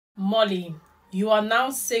Molly, you are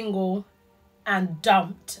now single and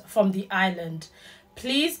dumped from the island.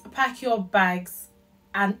 Please pack your bags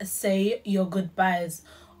and say your goodbyes.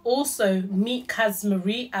 Also, meet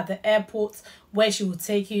KADY at the airport where she will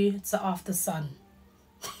take you to After Sun.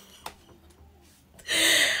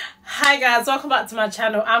 Hi guys, welcome back to my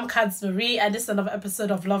channel. I'm KADY and this is another episode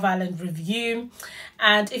of Love Island Review.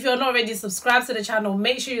 And if you're not already subscribed to the channel,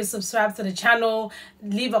 make sure you subscribe to the channel.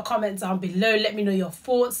 Leave a comment down below. Let me know your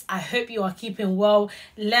thoughts. I hope you are keeping well.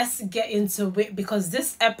 Let's get into it because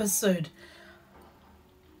this episode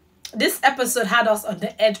had us on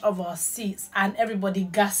the edge of our seats and everybody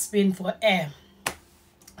gasping for air.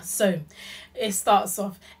 So it starts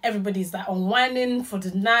off, everybody's like unwinding for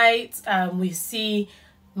the night. We see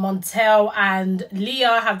Montel and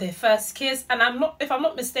Leah have their first kiss, and if I'm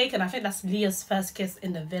not mistaken, I think that's Leah's first kiss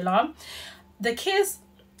in the villa. The kiss,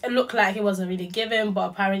 it looked like it wasn't really given,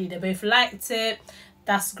 but apparently they both liked it.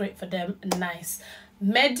 That's great for them. Nice.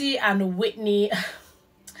 Maddie and Whitney,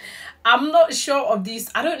 I'm not sure of these.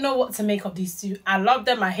 I don't know what to make of these two. I love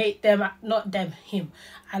them, I hate them. Not them, him.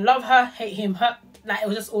 I love her, hate him, her. Like, it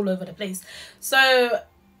was just all over the place. So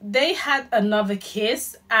they had another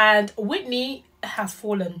kiss and Whitney has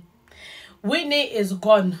fallen. Whitney is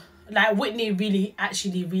gone. Like, Whitney really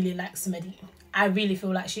likes Maddie. I really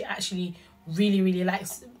feel like she actually really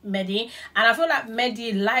likes Maddie, and I feel like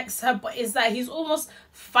Maddie likes her, but it's like he's almost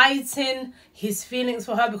fighting his feelings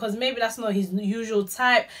for her because maybe that's not his usual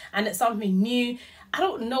type and it's something new. I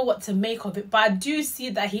don't know what to make of it, but I do see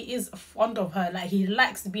that he is fond of her. Like, he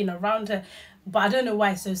likes being around her, but I don't know why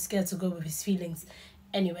he's so scared to go with his feelings.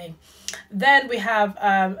 Anyway, then we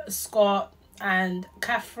have Scott and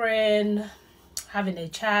Catherine having a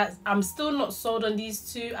chat. I'm still not sold on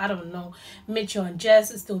these two. I don't know. Mitchell and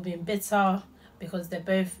Jess are still being bitter because they're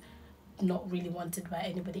both not really wanted by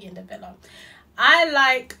anybody in the villa. I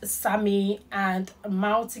like Sammy and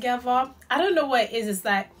Mal together. I don't know what it is. It's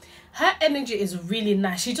like her energy is really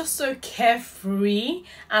nice. She's just so carefree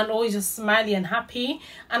and always just smiley and happy,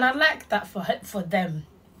 and I like that for them.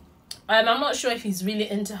 I'm not sure if he's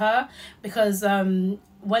really into her because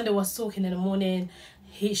when they was talking in the morning,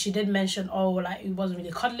 she did mention, oh, like, he wasn't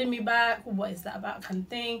really cuddling me back, what is that about, kind of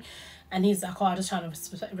thing. And he's like, oh, I'm just trying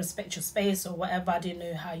to respect your space or whatever. I didn't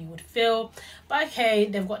know how you would feel, but okay,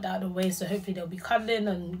 they've got that out of the way, so hopefully they'll be cuddling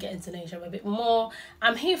and getting to know each other a bit more.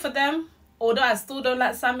 I'm here for them, although I still don't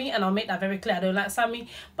like Sammy, and I'll make that very clear. I don't like Sammy,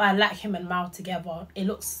 but I like him and Mal together. It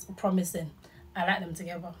looks promising. I like them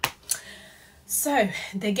together. So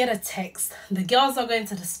they get a text. The girls are going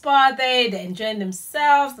to the spa day. They're enjoying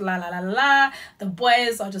themselves. La la la la. The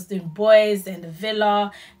boys are just doing boys. They're in the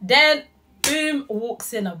villa. Then boom,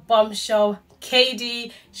 walks in a bombshell.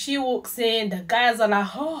 KADY, she walks in. The guys are like,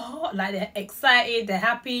 oh, like they're excited. They're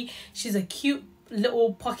happy. She's a cute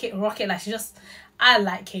little pocket rocket. Like, I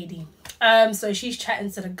like KADY. So she's chatting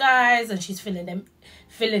to the guys and she's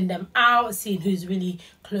filling them out, seeing who's really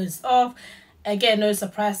closed off. Again, no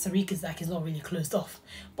surprise, Tariq is like, he's not really closed off.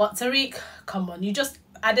 But Tariq, come on, you just,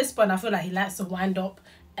 at this point, I feel like he likes to wind up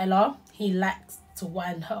Ella. He likes to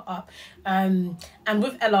wind her up. And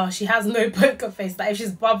with Ella, she has no poker face. Like, if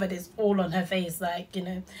she's bothered, it's all on her face, like, you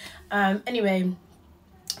know. Anyway,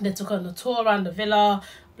 they took her on a tour around the villa,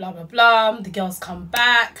 blah, blah, blah. The girls come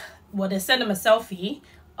back. Well, they send them a selfie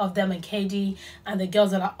of them and KADY, and the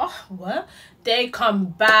girls are like, oh, what? They come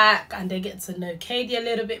back and they get to know KADY a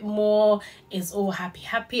little bit more. It's all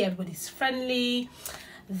happy, everybody's friendly.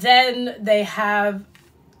 Then they have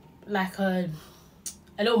like a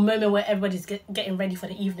little moment where everybody's getting ready for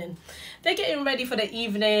the evening. They're getting ready for the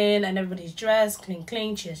evening and everybody's dressed,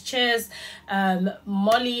 clean, cheers.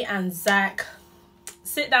 Molly and Zach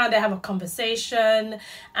sit down, they have a conversation,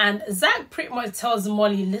 and Zach pretty much tells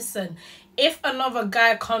Molly, listen, if another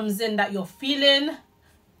guy comes in that you're feeling,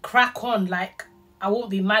 crack on. Like, I won't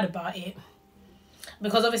be mad about it,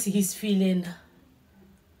 because obviously he's feeling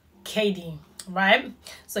KADY, right?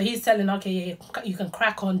 So he's telling, okay, yeah, you can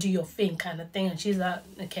crack on, do your thing, kind of thing. And she's like,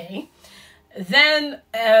 okay. Then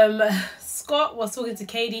Scott was talking to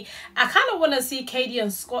KADY. I kind of want to see KADY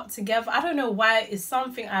and Scott together. I don't know why. It's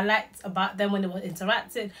something I liked about them when they were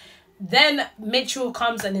interacting. Then Mitchell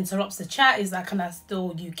comes and interrupts the chat. He's like, can I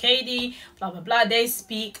still you, KADY? Blah, blah, blah. They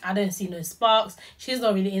speak. I don't see no sparks. She's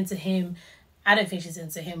not really into him. I don't think she's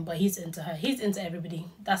into him, but he's into her. He's into everybody.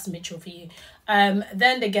 That's Mitchell for you.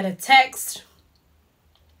 Then they get a text.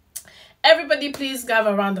 Everybody please gather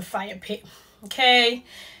around the fire pit. Okay?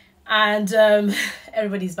 And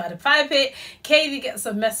everybody's by the fire pit. KADY gets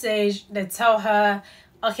a message. They tell her,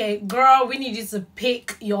 okay, girl, we need you to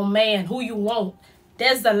pick your man, who you want.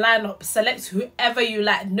 There's the lineup. Select whoever you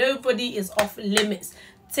like. Nobody is off limits.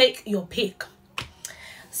 Take your pick.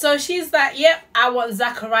 So she's like, yep, I want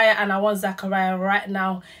Zachariah, and I want Zachariah right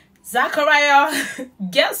now. Zachariah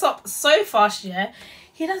gets up so fast, yeah.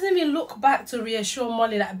 He doesn't even look back to reassure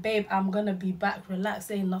Molly that, babe, I'm gonna be back. Relax,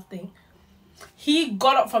 ain't nothing. He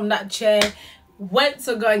got up from that chair, went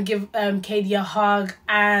to go and give KADY a hug,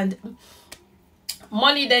 and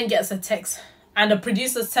Molly then gets a text. And the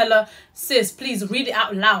producers tell her, sis, please read it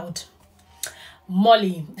out loud.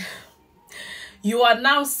 Molly, you are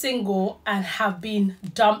now single and have been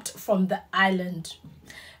dumped from the island.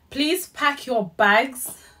 Please pack your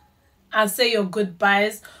bags and say your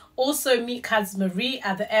goodbyes. Also meet Kaz Marie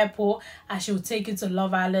at the airport and she will take you to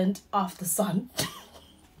Love Island after sun.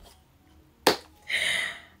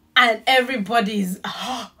 And everybody's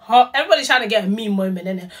trying to get a meme moment,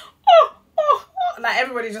 innit? Like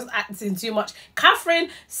everybody just acting too much. Catherine,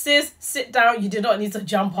 sis, sit down. You did not need to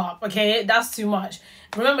jump up, okay? That's too much.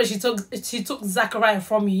 Remember, she took Zachariah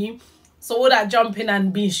from you, so all that jumping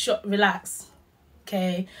and being shot, relax,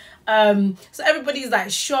 okay? So everybody's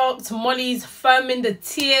like shocked. Molly's firming the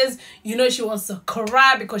tears. You know she wants to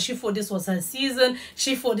cry because she thought this was her season.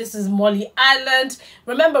 She thought this is Molly Island.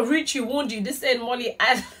 Remember, Ruchi warned you, this ain't Molly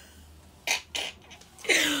Island.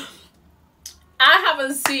 I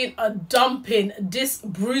haven't seen a dumping this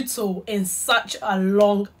brutal in such a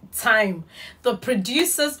long time. The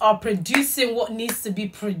producers are producing what needs to be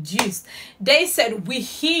produced. They said, we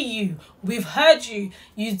hear you, we've heard you.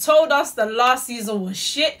 You told us the last season was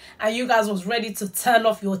shit and you guys was ready to turn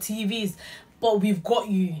off your TVs, but we've got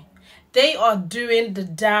you. They are doing the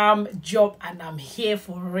damn job and I'm here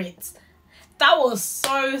for it. That was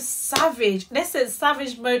so savage. They said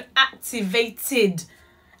savage mode activated.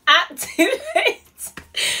 Activate.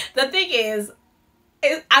 The thing is,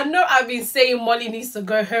 I know I've been saying Molly needs to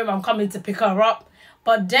go home. I'm coming to pick her up.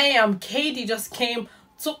 But damn, KADY just came,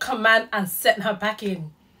 took her man and sent her back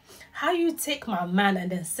in. How you take my man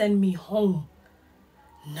and then send me home?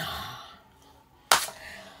 Nah.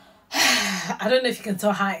 I don't know if you can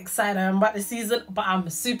tell how excited I am about the season, but I'm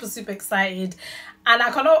super, super excited. And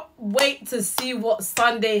I cannot wait to see what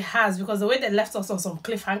Sunday has, because the way they left us on some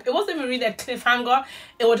cliffhanger, it wasn't even really a cliffhanger.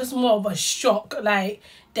 It was just more of a shock. Like,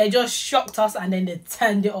 they just shocked us and then they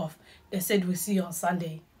turned it off. They said, we'll see you on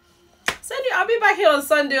Sunday. So anyway, I'll be back here on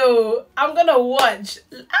Sunday. I'm going to watch.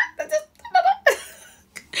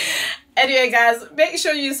 Anyway, guys, make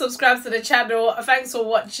sure you subscribe to the channel. Thanks for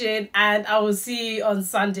watching and I will see you on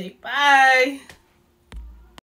Sunday. Bye.